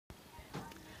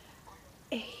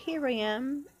Here I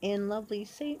am in lovely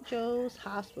St. Joe's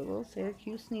Hospital,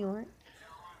 Syracuse, New York.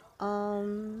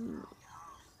 Um,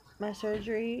 my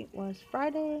surgery was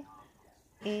Friday,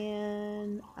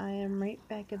 and I am right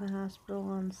back in the hospital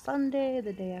on Sunday,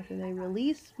 the day after they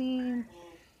released me.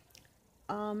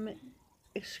 Um,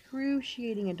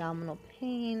 Excruciating abdominal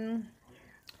pain.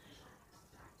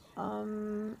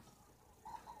 Um,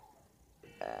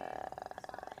 uh,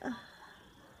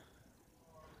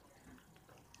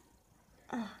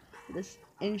 this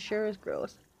insure is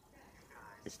gross.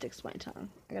 It sticks to my tongue.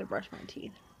 I gotta brush my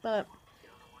teeth. But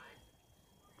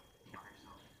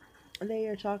they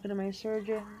are talking to my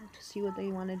surgeon to see what they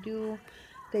want to do.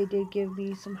 They did give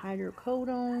me some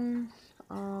hydrocodone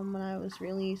when I was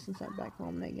released and sent back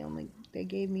home. They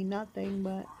gave me nothing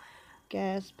but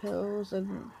gas pills,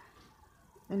 and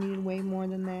I needed way more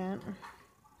than that.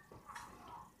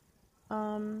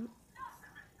 Um,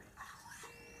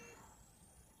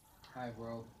 Hi,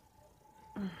 world.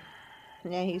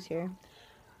 yeah, he's here,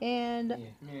 and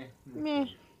meh.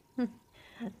 And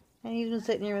he's been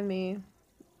sitting here with me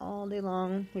all day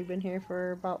long. We've been here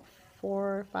for about 4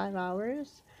 or 5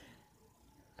 hours,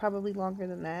 probably longer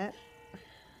than that.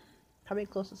 Probably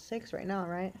close to 6 right now,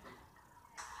 right?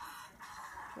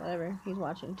 Whatever. He's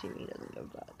watching TV. Doesn't give a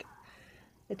fuck.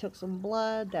 They took some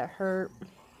blood. That hurt.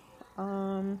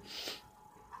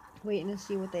 Waiting to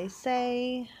see what they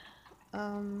say.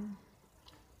 Who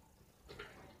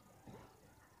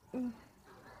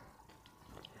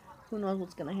knows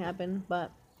what's gonna happen?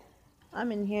 But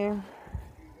I'm in here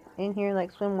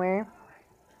like swimwear.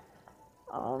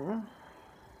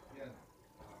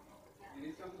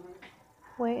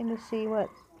 Waiting to see what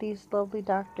these lovely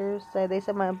doctors say. They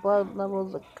said my blood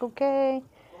levels look okay.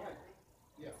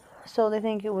 So they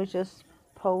think it was just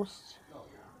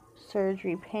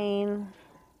post-surgery pain.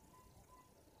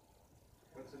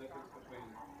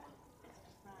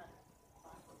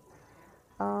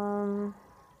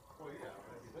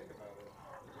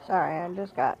 Sorry, I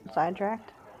just got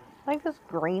sidetracked. Like this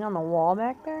green on the wall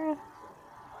back there.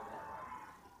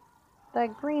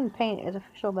 That green paint is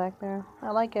official back there.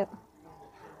 I like it.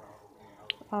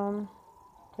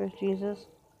 There's Jesus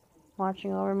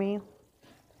watching over me.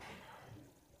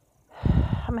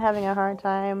 I'm having a hard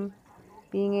time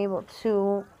being able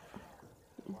to...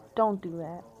 Don't do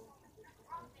that.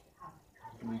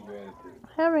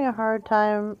 Having a hard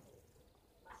time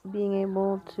being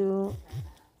able to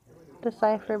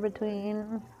decipher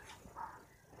between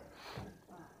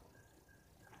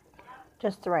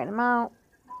just the right amount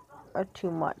or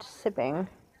too much sipping.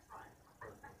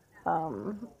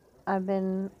 I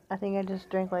think I just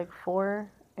drank like 3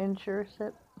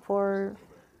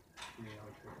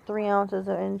 ounces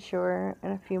of Ensure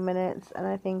in a few minutes, and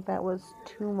I think that was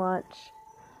too much.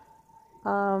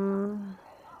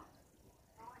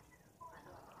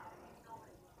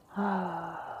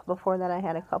 Before that I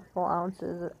had a couple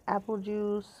ounces of apple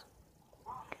juice,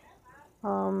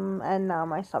 and now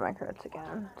my stomach hurts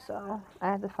again, so I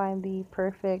have to find the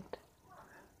perfect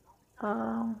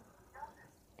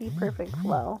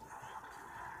flow.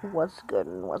 What's good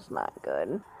and what's not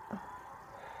good.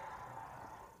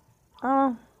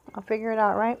 I'll figure it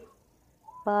out, right?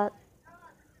 But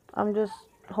I'm just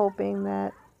hoping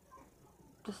that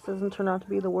this doesn't turn out to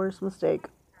be the worst mistake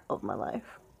of my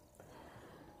life.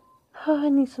 I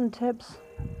need some tips.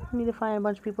 I need to find a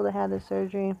bunch of people that had this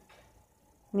surgery. I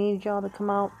need y'all to come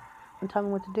out and tell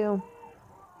me what to do.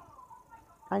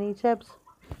 I need tips.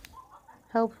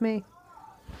 Help me.